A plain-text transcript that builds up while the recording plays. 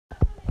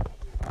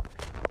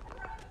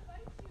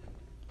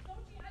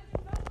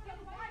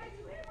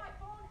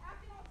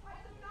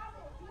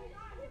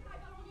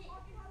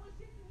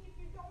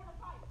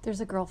There's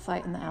a girl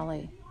fight in the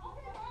alley.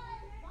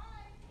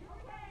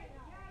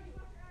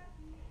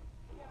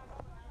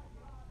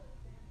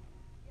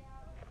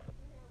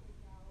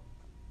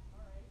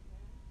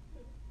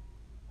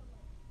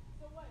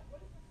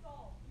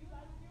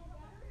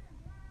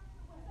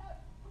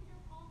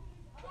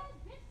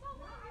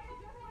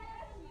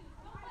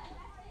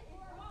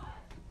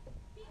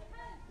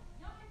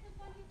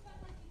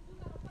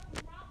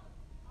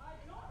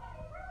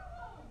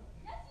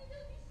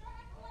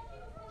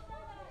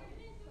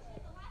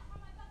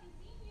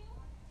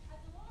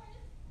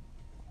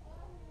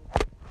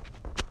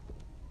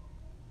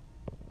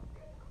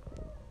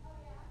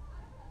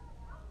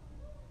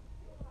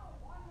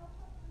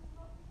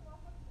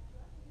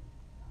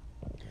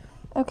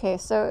 Okay,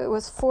 so it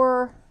was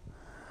four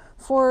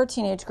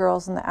teenage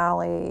girls in the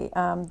alley.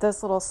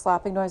 Those little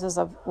slapping noises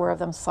were of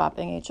them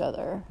slapping each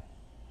other.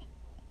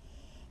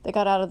 They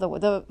got out of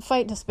the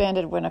fight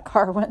disbanded when a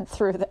car went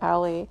through the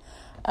alley.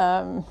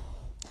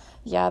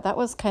 Yeah, that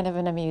was kind of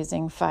an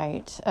amusing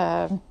fight.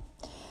 A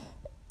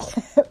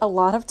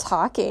lot of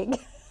talking.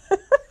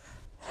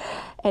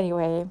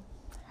 Anyway,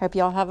 hope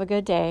y'all have a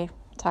good day.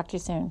 Talk to you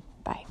soon.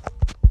 Bye.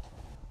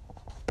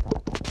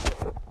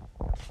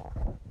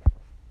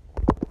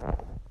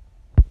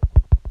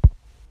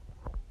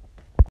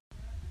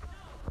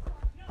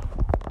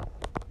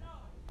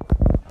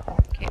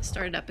 Okay,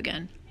 start it up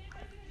again.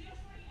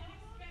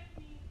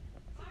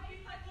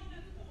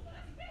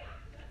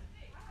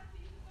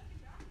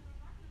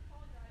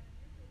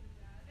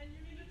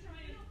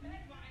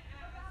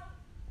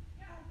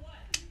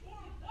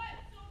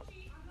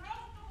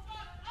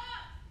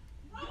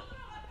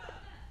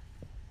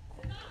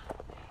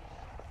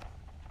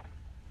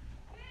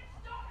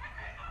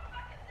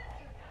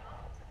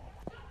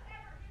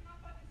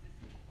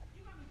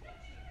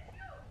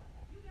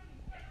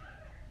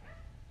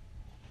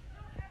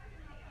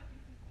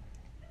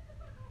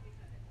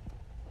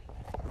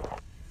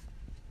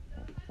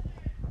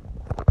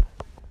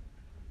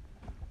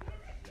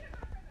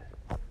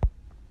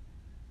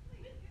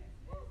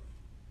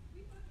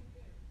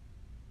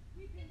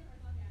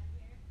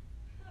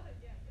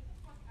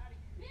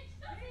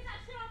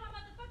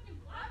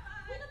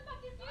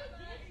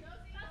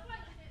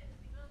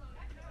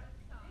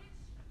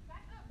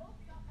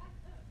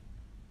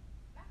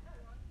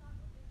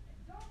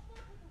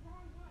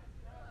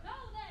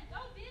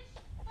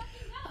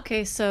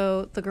 Okay,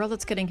 so the girl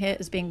that's getting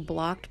hit is being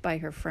blocked by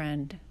her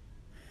friend.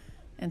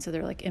 And so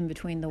they're like in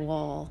between the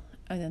wall.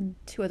 And then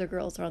two other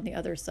girls are on the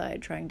other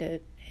side trying to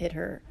hit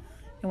her.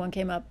 And one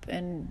came up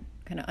and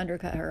kind of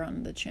undercut her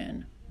on the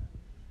chin.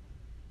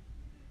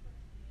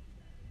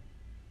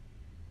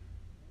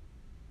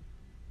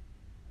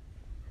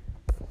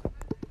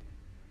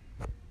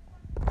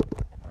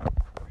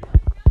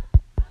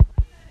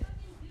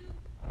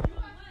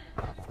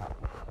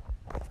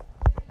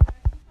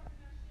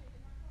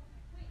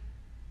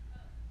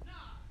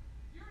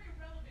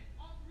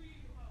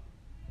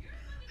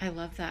 I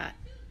love that.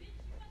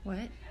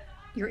 What?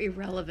 You're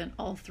irrelevant,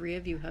 all three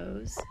of you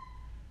hoes.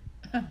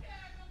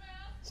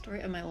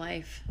 Story of my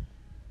life.